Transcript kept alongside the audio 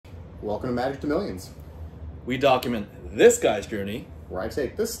Welcome to Magic to Millions, We document this guy's journey where I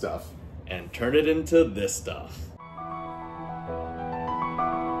take this stuff and turn it into this stuff.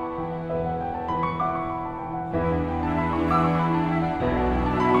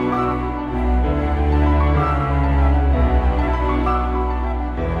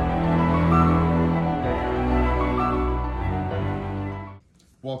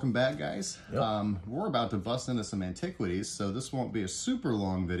 Welcome back, guys. Yep. We're about to bust into some Antiquities, so this won't be a super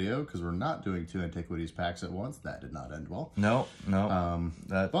long video because we're not doing 2 Antiquities packs at once. That did not end well. No.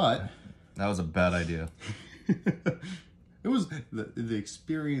 But that was a bad idea. it was the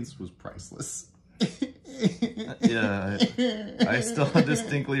experience was priceless. Yeah, I still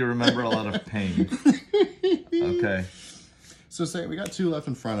distinctly remember a lot of pain. Okay. So say we got 2 left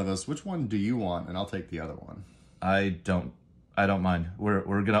in front of us. Which one do you want? And I'll take the other one. I don't mind.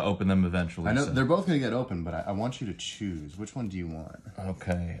 We're gonna open them eventually. I know they're both gonna get open, but I want you to choose. Which one do you want?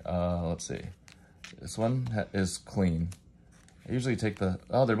 Okay. Let's see. This one is clean. I usually take the.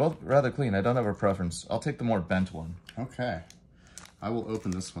 Oh, they're both rather clean. I don't have a preference. I'll take the more bent one. Okay. I will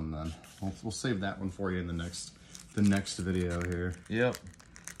open this one then. We'll save that one for you in the next video here. Yep.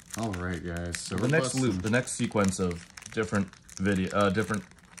 All right, guys. So The next loop, the next sequence of different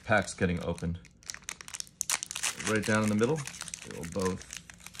packs getting opened. Right down in the middle. They will both.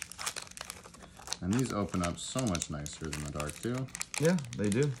 And these open up so much nicer than the dark too. Yeah, they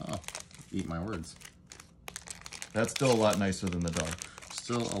do. Oh, eat my words. That's still a lot nicer than the dark.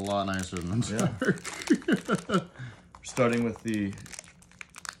 Still a lot nicer than the dark. Starting with the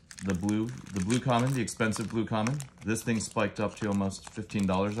blue common, the expensive blue common. This thing spiked up to almost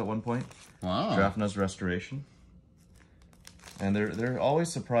 $15 at one point. Wow. Draftna's Restoration. And there are always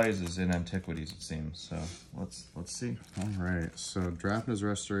surprises in Antiquities, it seems. So let's see. All right. So Draftna's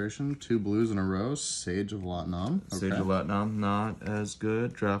Restoration, 2 blues in a row. Sage of Latnam. Okay. Sage of Latnam, not as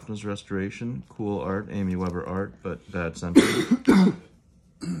good. Draftna's Restoration, cool art, Amy Weber art, but bad sentiment.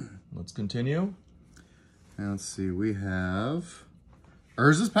 Let's continue. And let's see. We have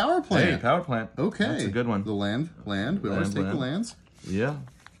Urza's Power Plant. Hey, Power Plant. Okay. That's a good one. The land. We always take the lands. Yeah.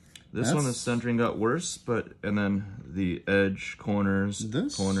 This one, the centering got worse, and then the edge, corners.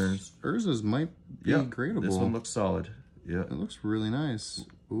 Urza's might be gradable. This one looks solid. Yeah. It looks really nice.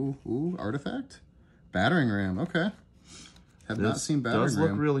 Ooh, artifact? Battering ram, okay. Have not seen battering ram. Does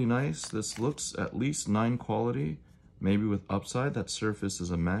look really nice. This looks at least 9 quality, maybe with upside. That surface is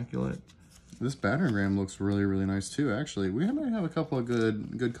immaculate. This battering ram looks really, really nice too, actually. We might have a couple of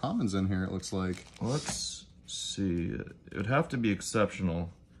good commons in here, it looks like. Let's see. It would have to be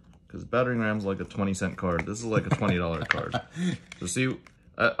exceptional. Because battering ram's like a 20-cent card. This is like a $20 card. So see,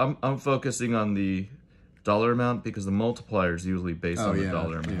 I'm focusing on the dollar amount because the multiplier is usually based on the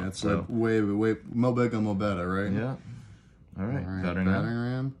dollar amount. Yeah, it's like way mo bigger, mo better, right? Yeah. All right. Battering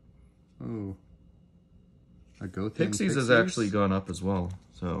ram. Oh. A Gothian Pixies has actually gone up as well.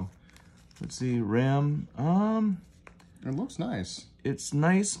 So let's see, ram. It looks nice. It's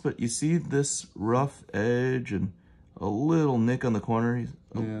nice, but you see this rough edge and a little nick on the corner.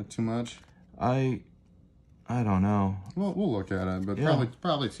 Yeah, too much. I don't know. Well, we'll look at it, but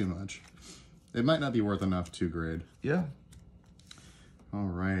probably too much. It might not be worth enough to grade. Yeah. All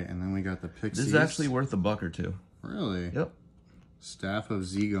right, and then we got the Pixies. This is actually worth $1 or $2. Really? Yep. Staff of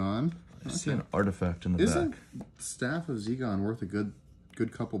Zegon. I see an artifact in the back. Isn't Staff of Zegon worth a good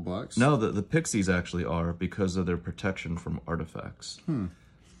couple bucks? No, the Pixies actually are because of their protection from artifacts.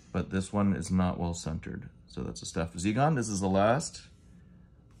 But this one is not well centered. So that's a Staff of Zegon. This is the last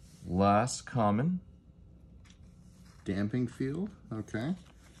common. Damping Field. Okay.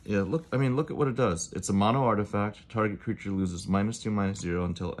 Yeah, look at what it does. It's a mono artifact. Target creature loses -2/-0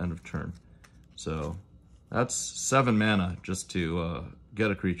 until end of turn. So that's 7 mana just to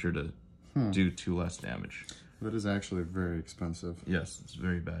get a creature to do 2 less damage. That is actually very expensive. Yes, it's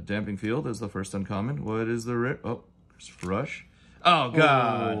very bad. Damping Field is the first uncommon. What is the Christopher Rush. Oh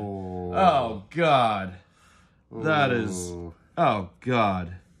God. Oh God. That is, oh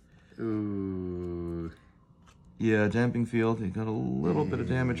God. Ooh. Yeah, Damping Field, you got a little bit of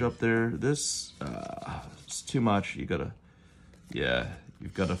damage up there. This, it's too much. You've got a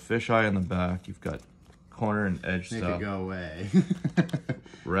fisheye in the back. You've got corner and edge stuff. Make it go away.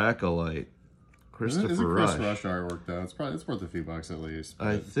 Racolite. Christopher Rush. Chris Rush artwork though. It's worth a few bucks at least. But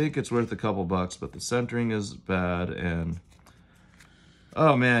I think it's worth a couple bucks, but the centering is bad and,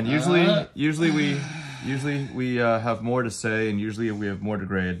 oh man, usually we have more to say, and usually we have more to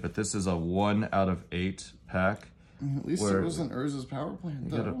grade, but this is a 1 out of 8 pack. At least it wasn't Urza's Power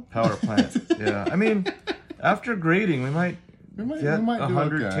Plant, though. You got a Power Plant. Yeah, I mean, after grading, we might get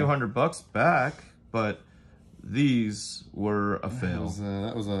 100, 200 bucks back, but these were a fail.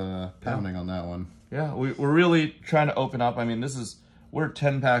 That was a pounding on that one. Yeah, we're really trying to open up. I mean, we're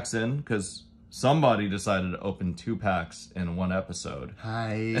 10 packs in because somebody decided to open 2 packs in one episode.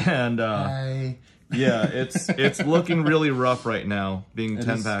 Hi. And Hi. yeah, it's looking really rough right now, being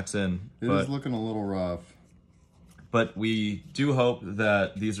 10 packs in. It is looking a little rough. But we do hope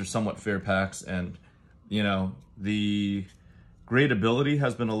that these are somewhat fair packs, and you know, the gradability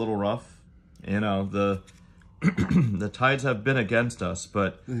has been a little rough. You know, the the tides have been against us,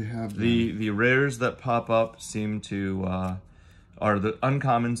 but the rares that pop up seem to are the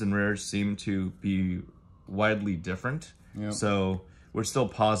uncommons and rares seem to be widely different. Yep. So we're still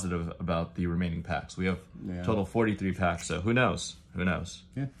positive about the remaining packs. We have total 43 packs, so who knows? Who knows?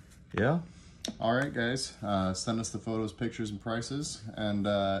 Yeah. Yeah. All right, guys. Send us the photos, pictures, and prices. And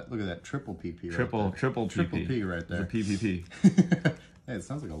look at that triple PP. Triple PP. P right there. The PPP. Hey, it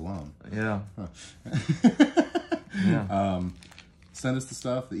sounds like a loan. Yeah. Huh. Yeah. Send us the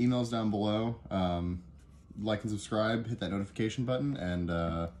stuff. The email's down below. Like and subscribe. Hit that notification button, and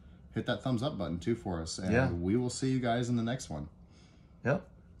hit that thumbs up button too for us. And we will see you guys in the next one. Yep.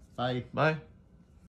 Bye. Bye.